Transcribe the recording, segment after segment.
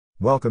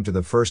Welcome to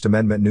the First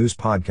Amendment News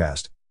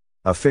Podcast,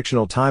 a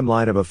fictional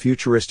timeline of a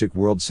futuristic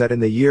world set in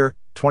the year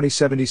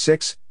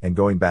 2076 and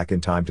going back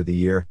in time to the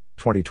year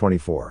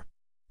 2024.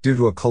 Due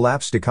to a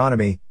collapsed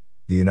economy,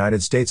 the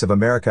United States of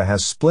America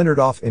has splintered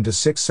off into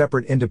 6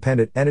 separate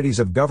independent entities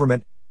of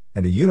government,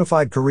 and a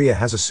unified Korea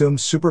has assumed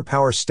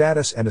superpower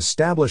status and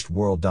established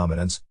world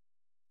dominance.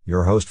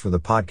 Your host for the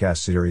podcast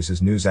series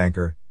is news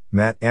anchor,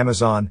 Matt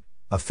Amazon,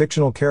 a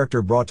fictional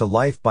character brought to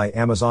life by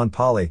Amazon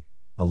Polly,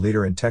 a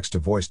leader in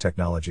text-to-voice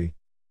technology.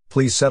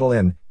 Please settle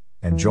in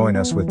and join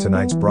us with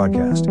tonight's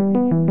broadcast.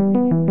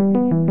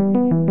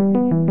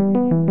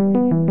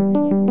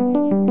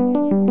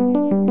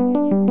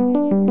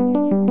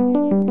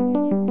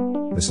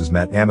 This is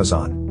Matt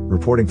Amazon,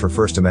 reporting for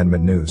First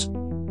Amendment News.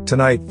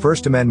 Tonight,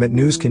 First Amendment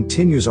News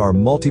continues our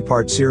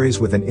multi-part series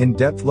with an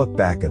in-depth look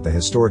back at the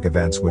historic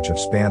events which have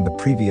spanned the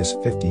previous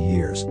 50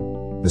 years.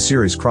 The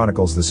series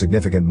chronicles the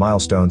significant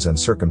milestones and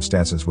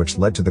circumstances which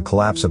led to the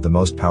collapse of the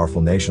most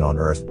powerful nation on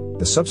earth,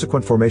 the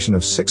subsequent formation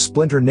of 6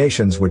 splinter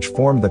nations which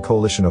formed the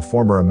coalition of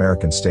former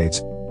American states,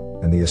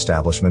 and the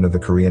establishment of the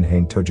Korean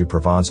Haine-Toju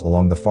Province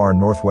along the far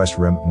northwest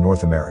rim of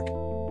North America.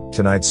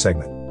 Tonight's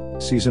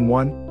segment, Season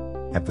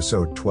 1,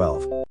 Episode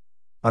 12.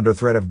 Under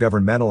threat of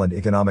governmental and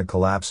economic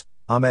collapse,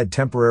 Ahmed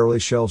temporarily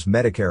shelves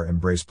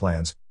Medicare-Embrace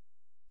plans.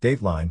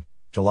 Dateline,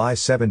 July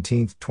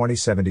 17,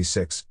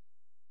 2076.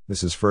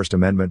 This is First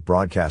Amendment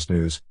Broadcast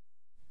News.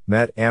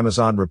 Matt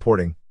Amazon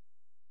reporting.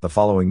 The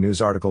following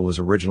news article was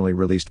originally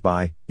released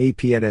by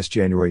APNS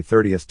January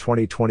 30,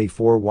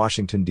 2024,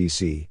 Washington,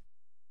 D.C.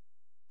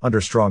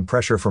 Under strong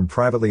pressure from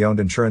privately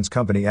owned insurance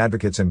company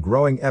advocates and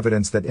growing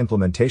evidence that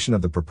implementation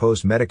of the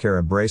proposed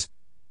Medicare-Embrace,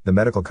 the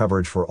medical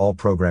coverage for all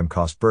program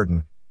cost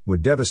burden,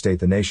 would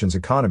devastate the nation's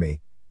economy,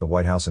 the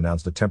White House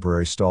announced a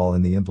temporary stall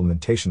in the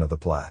implementation of the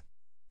plan.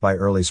 By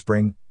early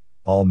spring,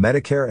 all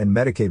Medicare and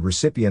Medicaid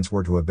recipients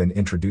were to have been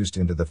introduced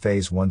into the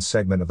Phase 1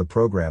 segment of the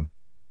program.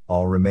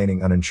 All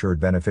remaining uninsured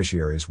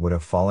beneficiaries would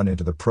have fallen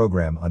into the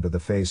program under the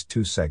Phase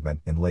 2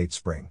 segment in late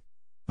spring.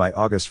 By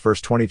August 1,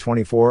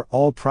 2024,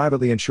 all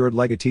privately insured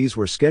legatees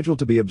were scheduled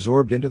to be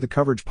absorbed into the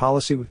coverage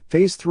policy with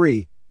Phase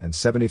 3, and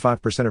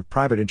 75% of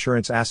private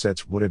insurance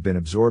assets would have been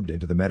absorbed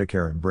into the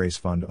Medicare-Embrace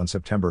Fund on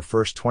September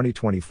 1,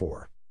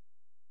 2024.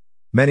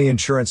 Many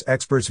insurance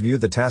experts view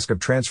the task of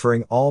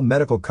transferring all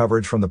medical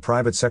coverage from the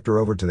private sector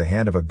over to the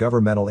hand of a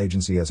governmental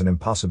agency as an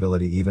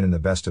impossibility even in the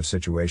best of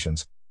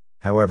situations.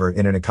 However,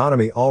 in an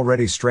economy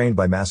already strained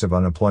by massive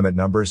unemployment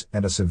numbers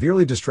and a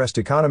severely distressed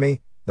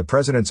economy, the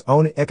president's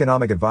own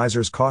economic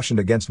advisors cautioned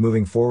against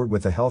moving forward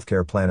with the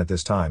healthcare plan at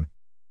this time.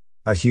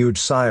 A huge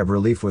sigh of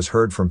relief was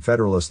heard from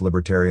Federalist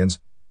libertarians,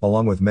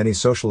 along with many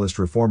socialist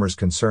reformers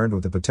concerned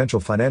with the potential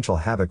financial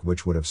havoc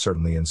which would have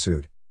certainly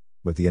ensued.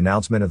 With the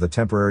announcement of the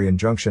temporary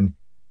injunction,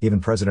 even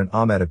President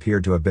Ahmed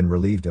appeared to have been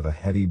relieved of a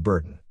heavy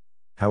burden.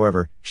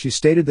 However, she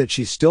stated that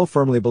she still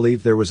firmly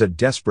believed there was a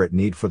desperate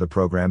need for the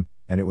program,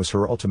 and it was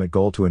her ultimate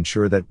goal to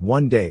ensure that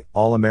one day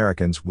all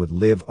Americans would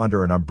live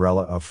under an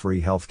umbrella of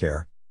free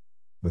healthcare.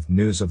 With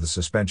news of the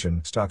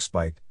suspension, stocks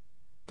spiked,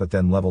 but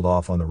then leveled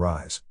off on the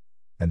rise,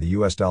 and the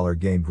US dollar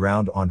gained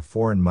ground on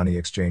foreign money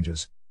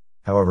exchanges.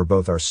 However,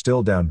 both are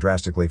still down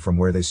drastically from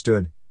where they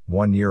stood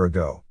 1 year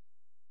ago.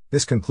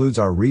 This concludes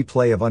our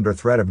replay of Under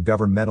Threat of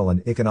Governmental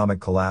and Economic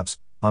Collapse,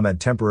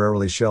 Ahmed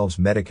temporarily shelves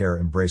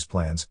Medicare-Embrace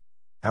plans.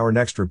 Our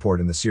next report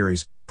in the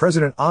series,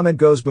 President Ahmed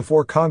goes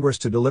before Congress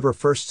to deliver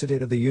first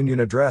State of the Union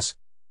address.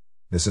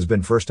 This has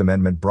been First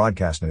Amendment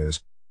Broadcast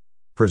News.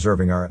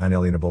 Preserving our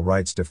unalienable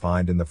rights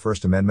defined in the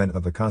First Amendment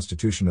of the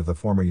Constitution of the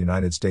former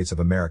United States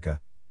of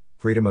America,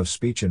 freedom of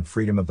speech and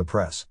freedom of the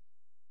press.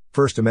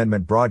 First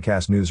Amendment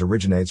Broadcast News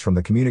originates from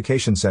the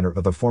Communication Center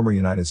of the former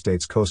United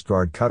States Coast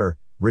Guard cutter,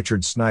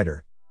 Richard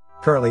Snyder,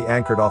 currently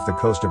anchored off the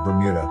coast of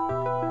Bermuda.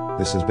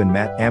 This has been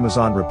Matt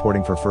Amazon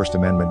reporting for First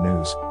Amendment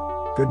News.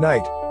 Good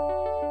night.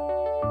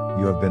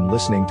 You have been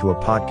listening to a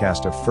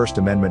podcast of First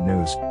Amendment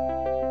News.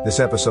 This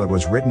episode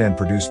was written and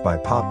produced by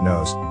Pop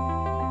Knows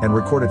and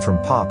recorded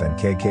from Pop and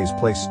KK's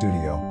Place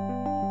Studio.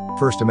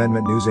 First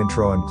Amendment News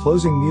intro and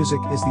closing music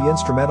is the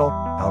instrumental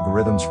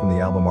Algorithms from the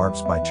album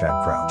Arps by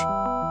Chad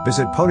Crouch.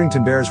 Visit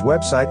Podington Bear's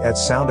website at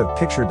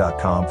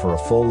soundofpicture.com for a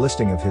full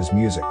listing of his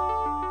music.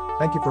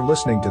 Thank you for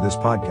listening to this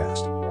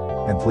podcast,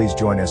 and please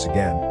join us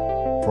again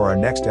for our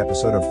next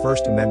episode of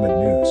First Amendment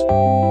News.